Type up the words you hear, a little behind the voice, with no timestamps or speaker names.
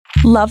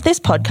Love this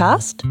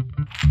podcast?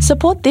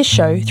 Support this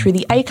show through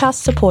the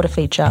Acast supporter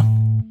feature.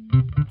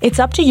 It's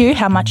up to you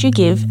how much you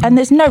give, and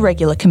there's no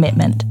regular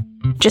commitment.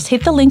 Just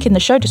hit the link in the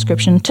show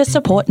description to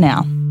support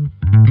now.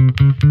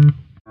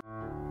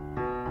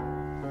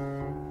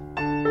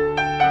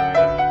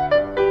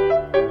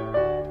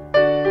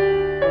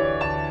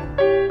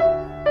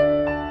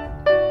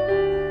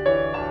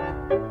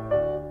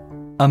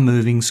 A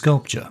Moving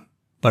Sculpture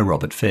by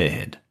Robert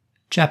Fairhead.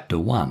 Chapter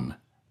 1.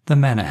 The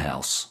Manor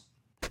House.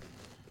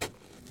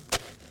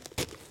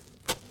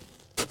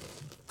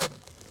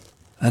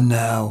 "And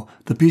now,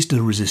 the piece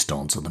de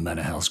resistance of the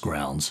Manor House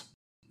grounds,"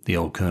 the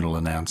old colonel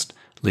announced,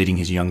 leading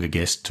his younger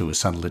guest to a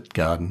sunlit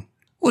garden.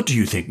 "What do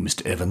you think,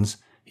 Mr. Evans?"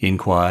 he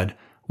inquired,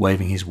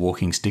 waving his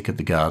walking stick at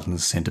the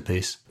garden's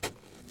centrepiece.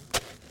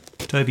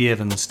 Toby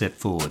Evans stepped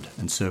forward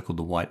and circled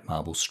the white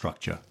marble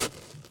structure.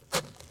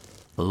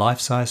 The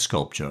life-size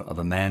sculpture of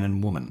a man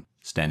and woman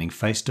standing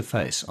face to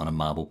face on a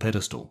marble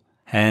pedestal,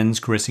 hands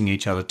caressing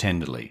each other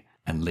tenderly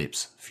and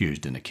lips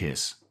fused in a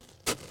kiss.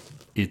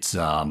 "It's,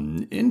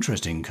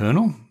 interesting,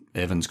 Colonel,"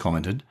 Evans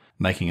commented,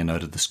 making a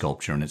note of the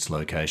sculpture and its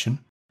location.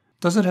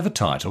 "Does it have a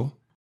title?"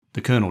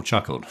 The Colonel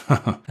chuckled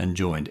and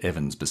joined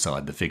Evans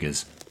beside the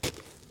figures.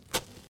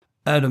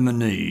 "Adam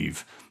and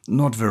Eve.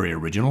 Not very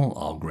original,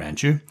 I'll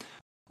grant you.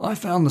 I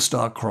found the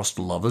star-crossed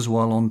lovers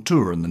while on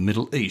tour in the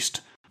Middle East.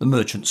 The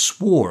merchant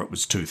swore it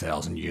was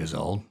 2,000 years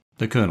old."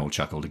 The Colonel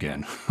chuckled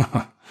again.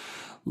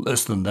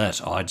 "Less than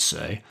that, I'd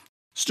say.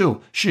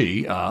 Still,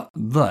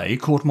 they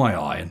caught my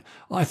eye, and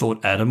I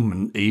thought Adam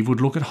and Eve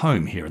would look at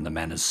home here in the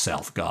Manor's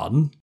south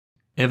garden."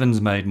 Evans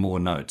made more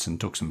notes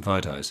and took some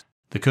photos.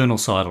 The Colonel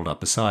sidled up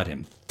beside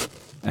him,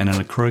 and in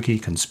a croaky,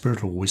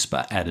 conspiratorial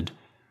whisper added,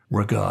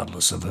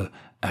 "Regardless of her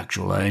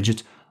actual age,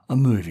 it's a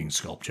moving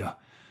sculpture.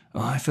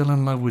 I fell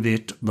in love with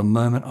it the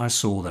moment I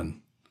saw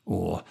them.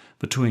 Or,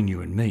 between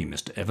you and me,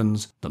 Mr.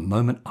 Evans, the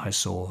moment I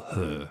saw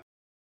her."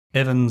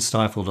 Evans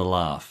stifled a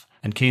laugh,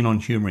 and keen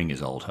on humouring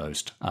his old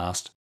host,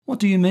 asked, "What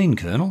do you mean,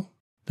 Colonel?"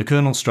 The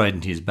Colonel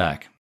straightened his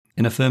back.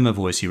 In a firmer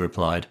voice he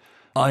replied,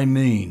 "I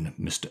mean,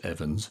 Mr.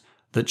 Evans,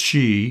 that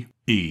she,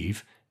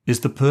 Eve,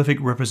 is the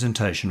perfect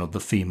representation of the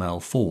female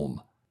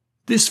form.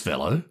 This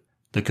fellow,"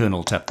 the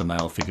Colonel tapped the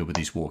male figure with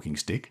his walking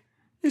stick,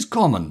 "is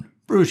common,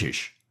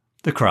 brutish.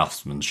 The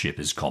craftsmanship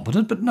is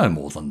competent, but no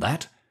more than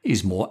that.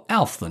 He's more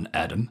Alf than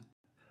Adam.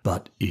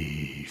 But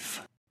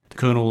Eve..." The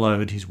Colonel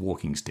lowered his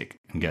walking stick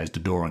and gazed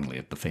adoringly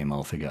at the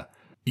female figure.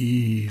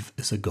 "Eve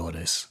is a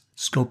goddess,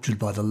 sculptured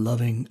by the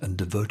loving and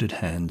devoted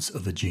hands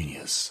of a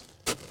genius."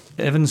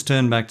 Evans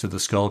turned back to the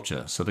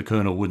sculpture so the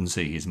Colonel wouldn't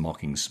see his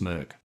mocking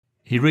smirk.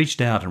 He reached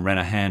out and ran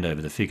a hand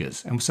over the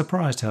figures and was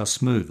surprised how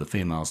smooth the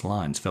female's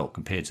lines felt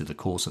compared to the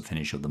coarser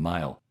finish of the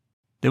male.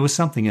 There was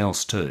something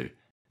else too.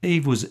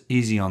 Eve was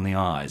easy on the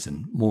eyes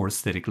and more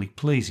aesthetically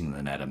pleasing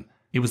than Adam.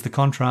 It was the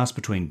contrast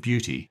between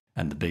beauty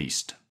and the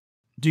beast.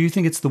 "Do you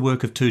think it's the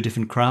work of two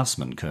different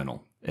craftsmen,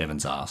 Colonel?"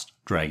 Evans asked,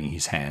 dragging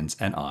his hands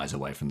and eyes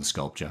away from the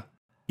sculpture.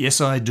 "Yes,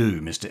 I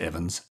do, Mr.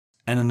 Evans.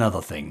 And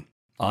another thing.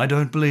 I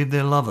don't believe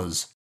they're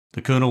lovers."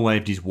 The Colonel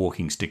waved his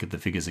walking stick at the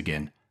figures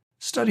again.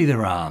 "Study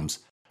their arms.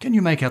 Can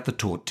you make out the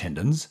taut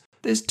tendons?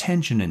 There's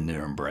tension in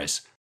their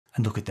embrace.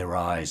 And look at their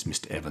eyes,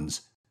 Mr.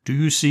 Evans. Do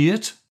you see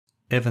it?"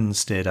 Evans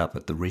stared up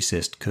at the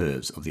recessed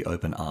curves of the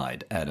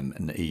open-eyed Adam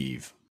and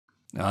Eve.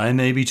 "I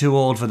may be too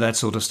old for that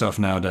sort of stuff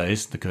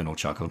nowadays," the Colonel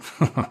chuckled.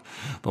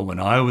 "But when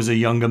I was a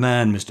younger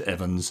man, Mr.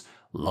 Evans,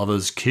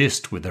 lovers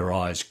kissed with their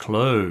eyes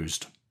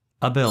closed."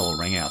 A bell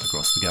rang out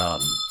across the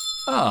garden.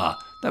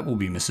 "Ah, that will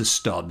be Mrs.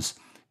 Stubbs.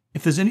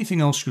 If there's anything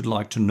else you'd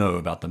like to know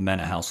about the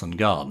Manor House and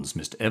Gardens,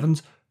 Mr.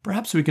 Evans,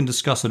 perhaps we can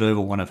discuss it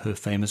over one of her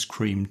famous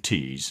cream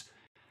teas."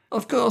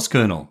 "Of course,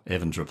 Colonel,"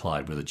 Evans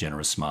replied with a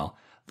generous smile,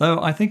 "though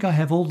I think I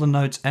have all the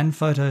notes and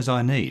photos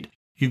I need.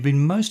 You've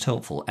been most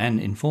helpful and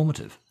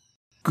informative."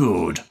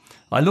 "Good.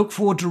 I look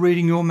forward to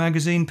reading your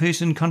magazine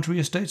piece in Country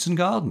Estates and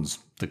Gardens,"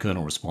 the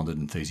Colonel responded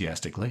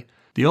enthusiastically.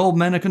 "The old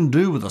manor can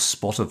do with a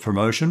spot of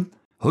promotion.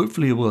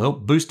 Hopefully it will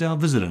help boost our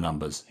visitor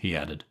numbers," he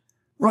added.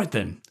 "Right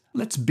then,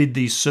 let's bid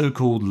these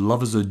so-called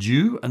lovers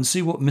adieu and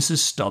see what Mrs.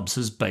 Stubbs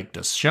has baked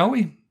us, shall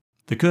we?"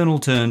 The Colonel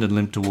turned and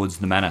limped towards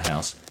the manor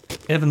house.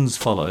 Evans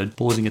followed,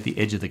 pausing at the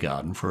edge of the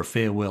garden for a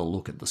farewell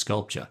look at the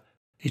sculpture.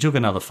 He took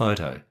another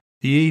photo.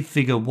 The Eve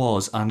figure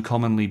was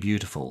uncommonly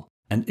beautiful,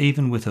 and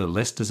even with her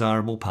less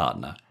desirable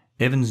partner,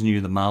 Evans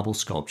knew the marble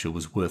sculpture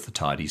was worth a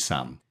tidy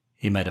sum.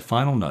 He made a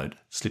final note,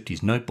 slipped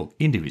his notebook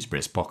into his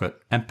breast pocket,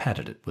 and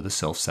patted it with a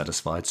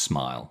self-satisfied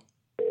smile.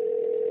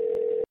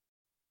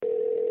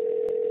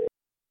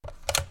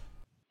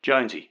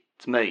 "Jonesy,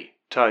 it's me,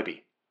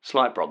 Toby.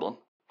 Slight problem.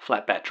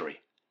 Flat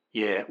battery.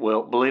 Yeah,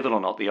 well, believe it or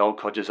not, the old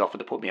codger's offered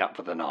to put me up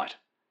for the night."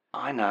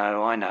 I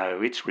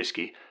know, it's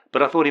risky,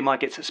 but I thought he might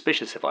get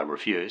suspicious if I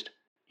refused."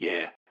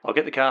 "Yeah, I'll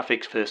get the car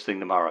fixed first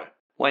thing tomorrow.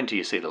 Wait until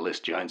you see the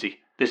list,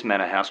 Jonesy. This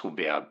manor house will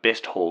be our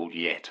best haul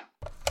yet."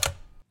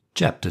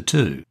 Chapter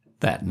 2.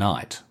 That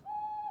night.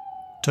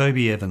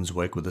 Toby Evans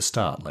woke with a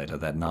start later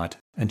that night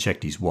and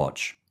checked his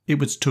watch. It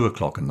was 2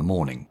 o'clock in the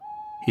morning.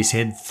 His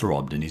head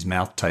throbbed and his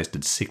mouth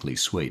tasted sickly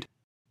sweet.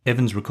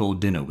 Evans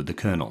recalled dinner with the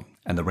Colonel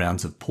and the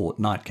rounds of port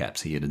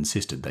nightcaps he had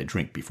insisted they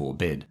drink before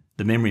bed.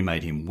 The memory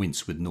made him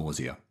wince with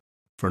nausea.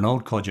 For an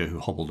old codger who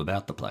hobbled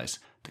about the place,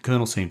 the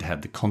Colonel seemed to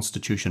have the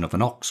constitution of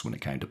an ox when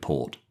it came to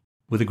port.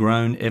 With a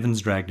groan,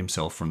 Evans dragged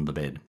himself from the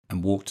bed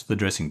and walked to the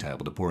dressing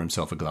table to pour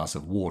himself a glass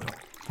of water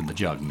from the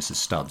jug Mrs.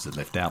 Stubbs had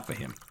left out for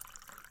him.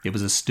 It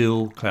was a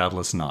still,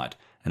 cloudless night,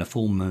 and a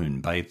full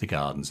moon bathed the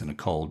gardens in a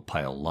cold,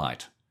 pale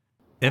light.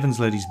 Evans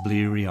let his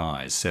bleary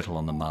eyes settle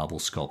on the marble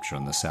sculpture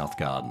in the south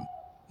garden.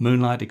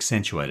 Moonlight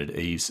accentuated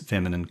Eve's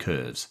feminine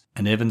curves,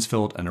 and Evans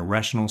felt an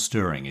irrational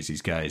stirring as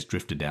his gaze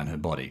drifted down her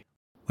body.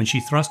 When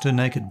she thrust her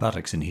naked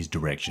buttocks in his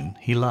direction,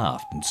 he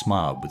laughed and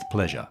smiled with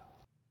pleasure.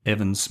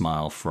 Evans'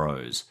 smile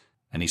froze,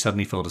 and he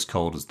suddenly felt as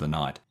cold as the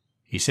night.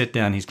 He set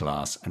down his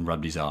glass and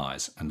rubbed his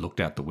eyes and looked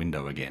out the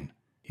window again.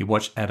 He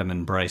watched Adam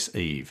embrace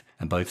Eve,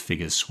 and both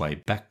figures sway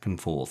back and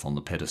forth on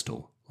the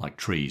pedestal, like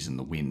trees in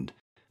the wind.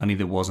 Only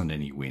there wasn't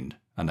any wind,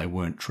 and they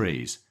weren't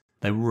trees.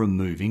 They were a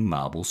moving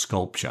marble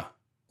sculpture.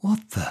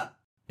 What the?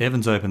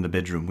 Evans opened the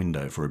bedroom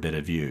window for a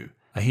better view.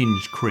 A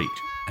hinge creaked,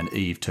 and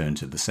Eve turned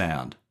to the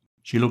sound.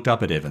 She looked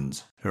up at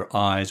Evans, her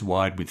eyes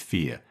wide with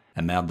fear,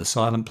 and mouthed a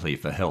silent plea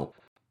for help.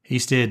 He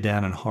stared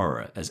down in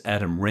horror as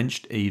Adam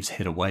wrenched Eve's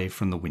head away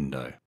from the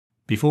window.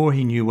 Before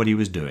he knew what he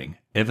was doing,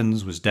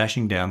 Evans was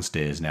dashing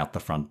downstairs and out the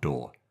front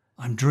door.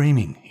 "I'm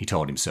dreaming," he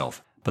told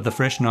himself, but the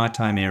fresh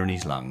nighttime air in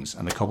his lungs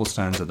and the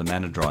cobblestones of the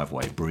manor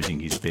driveway bruising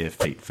his bare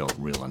feet felt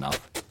real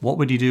enough. What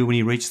would he do when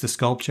he reached the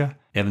sculpture?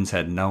 Evans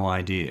had no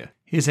idea.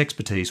 His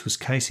expertise was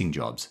casing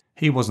jobs.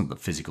 He wasn't the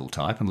physical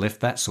type and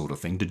left that sort of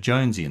thing to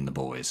Jonesy and the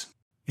boys.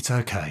 "It's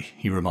okay,"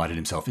 he reminded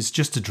himself. "It's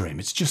just a dream.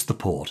 It's just the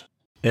port."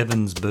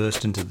 Evans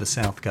burst into the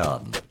south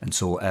garden and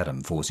saw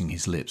Adam forcing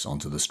his lips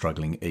onto the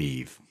struggling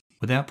Eve.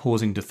 Without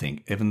pausing to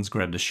think, Evans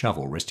grabbed a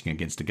shovel resting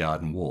against a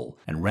garden wall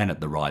and ran at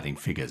the writhing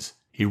figures.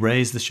 He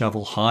raised the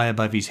shovel high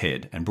above his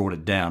head and brought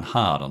it down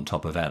hard on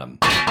top of Adam.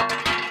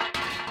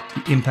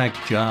 The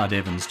impact jarred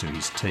Evans to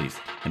his teeth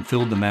and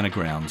filled the manor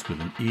grounds with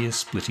an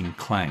ear-splitting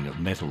clang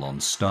of metal on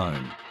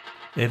stone.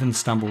 Evans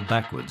stumbled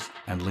backwards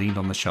and leaned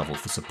on the shovel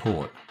for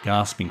support,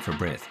 gasping for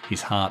breath,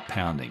 his heart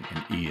pounding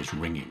and ears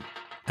ringing.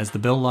 As the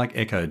bell-like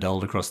echo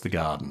dulled across the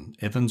garden,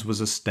 Evans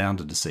was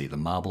astounded to see the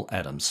marble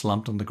Adam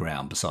slumped on the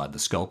ground beside the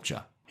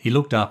sculpture. He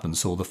looked up and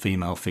saw the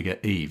female figure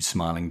Eve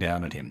smiling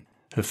down at him,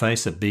 her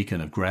face a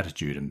beacon of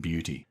gratitude and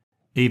beauty.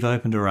 Eve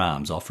opened her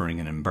arms, offering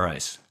an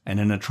embrace, and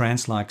in a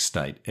trance-like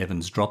state,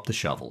 Evans dropped the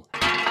shovel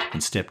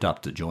and stepped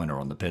up to join her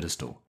on the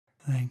pedestal.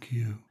 "Thank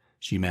you,"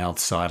 she mouthed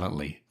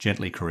silently,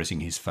 gently caressing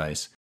his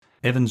face.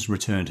 Evans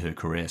returned her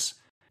caress.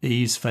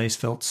 Eve's face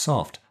felt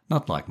soft,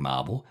 not like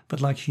marble,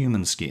 but like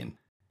human skin.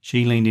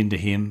 She leaned into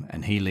him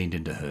and he leaned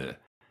into her.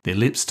 Their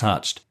lips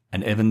touched,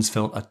 and Evans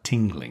felt a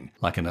tingling,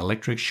 like an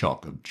electric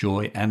shock of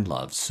joy and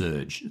love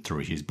surge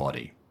through his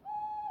body.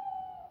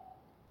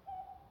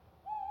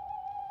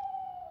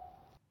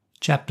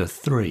 Chapter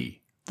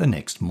 3. The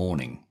next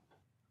morning.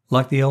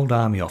 Like the old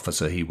army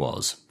officer he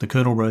was, the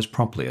Colonel rose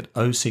promptly at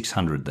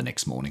 0600 the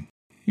next morning.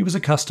 He was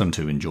accustomed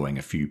to enjoying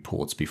a few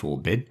ports before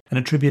bed and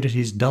attributed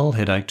his dull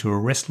headache to a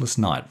restless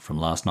night from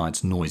last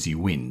night's noisy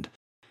wind.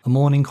 A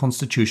morning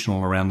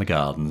constitutional around the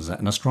gardens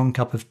and a strong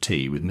cup of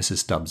tea with Mrs.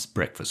 Stubbs'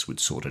 breakfast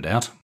would sort it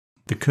out.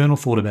 The Colonel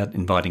thought about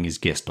inviting his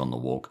guest on the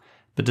walk,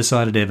 but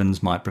decided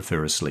Evans might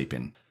prefer a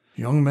sleep-in.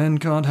 "Young men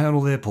can't handle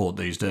their port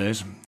these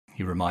days,"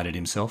 he reminded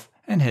himself,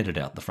 and headed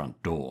out the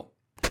front door.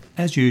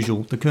 As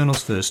usual, the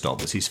Colonel's first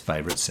stop was his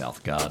favourite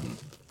south garden.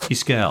 He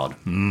scowled,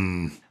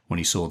 when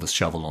he saw the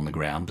shovel on the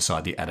ground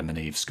beside the Adam and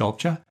Eve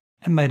sculpture,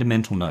 and made a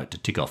mental note to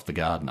tick off the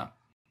gardener.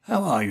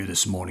 "How are you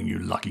this morning, you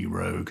lucky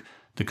rogue?"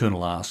 the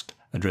Colonel asked,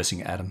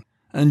 addressing Adam.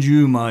 "And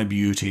you, my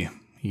beauty?"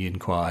 he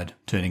inquired,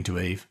 turning to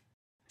Eve.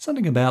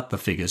 Something about the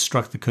figures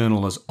struck the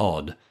Colonel as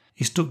odd.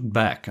 He stood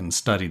back and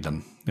studied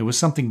them. There was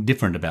something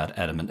different about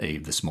Adam and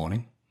Eve this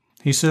morning.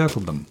 He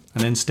circled them,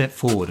 and then stepped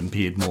forward and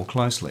peered more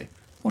closely.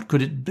 What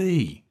could it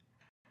be?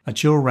 A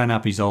chill ran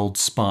up his old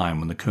spine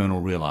when the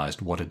Colonel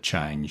realised what had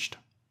changed.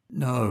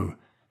 "No,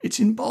 it's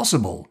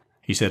impossible,"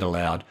 he said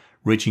aloud,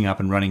 reaching up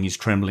and running his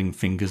trembling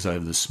fingers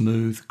over the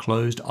smooth,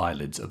 closed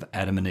eyelids of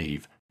Adam and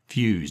Eve,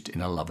 fused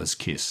in a lover's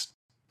kiss.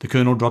 The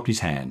Colonel dropped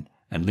his hand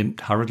and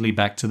limped hurriedly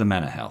back to the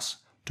manor house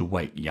to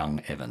wake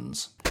young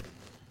Evans.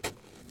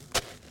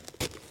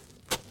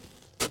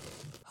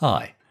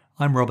 Hi,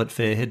 I'm Robert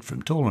Fairhead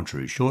from Tall and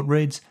True Short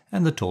Reads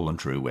and the Tall and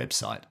True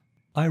website.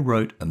 I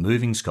wrote a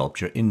moving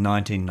sculpture in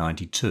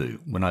 1992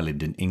 when I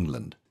lived in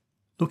England.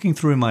 Looking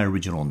through my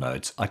original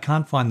notes, I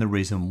can't find the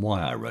reason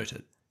why I wrote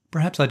it.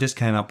 Perhaps I just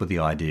came up with the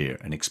idea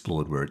and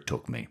explored where it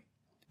took me.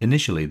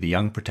 Initially, the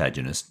young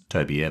protagonist,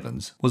 Toby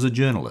Evans, was a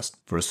journalist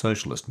for a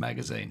socialist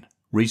magazine,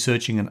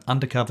 researching an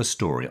undercover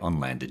story on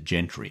landed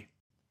gentry.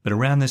 But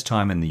around this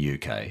time in the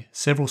UK,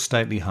 several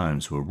stately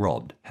homes were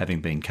robbed, having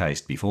been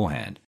cased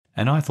beforehand,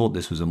 and I thought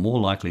this was a more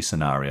likely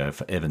scenario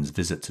for Evans'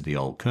 visit to the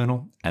old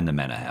Colonel and the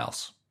manor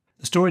house.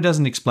 The story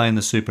doesn't explain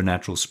the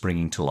supernatural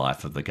springing to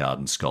life of the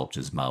garden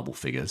sculpture's marble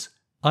figures.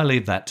 I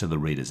leave that to the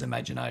reader's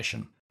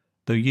imagination.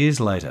 Though years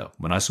later,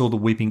 when I saw the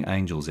Weeping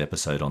Angels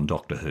episode on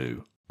Doctor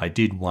Who, I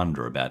did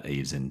wonder about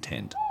Eve's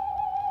intent.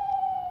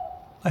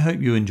 I hope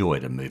you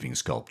enjoyed A Moving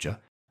Sculpture.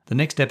 The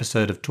next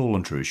episode of Tall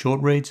and True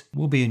Short Reads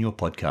will be in your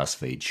podcast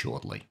feed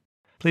shortly.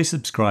 Please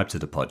subscribe to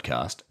the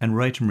podcast and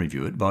rate and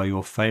review it via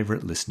your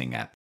favourite listening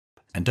app.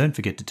 And don't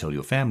forget to tell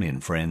your family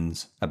and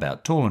friends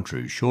about Tall and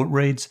True Short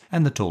Reads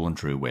and the Tall and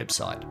True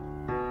website.